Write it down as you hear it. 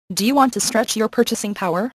Do you want to stretch your purchasing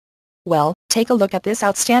power? Well, take a look at this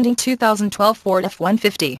outstanding 2012 Ford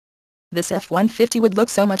F-150. This F-150 would look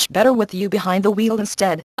so much better with you behind the wheel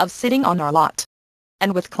instead of sitting on our lot.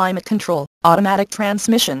 And with climate control, automatic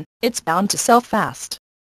transmission, it's bound to sell fast.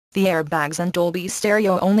 The airbags and Dolby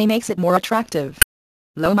stereo only makes it more attractive.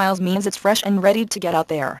 Low miles means it's fresh and ready to get out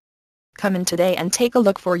there. Come in today and take a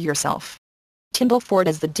look for yourself. Pineville Ford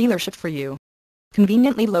is the dealership for you.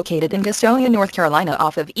 Conveniently located in Gastonia, North Carolina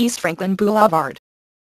off of East Franklin Boulevard.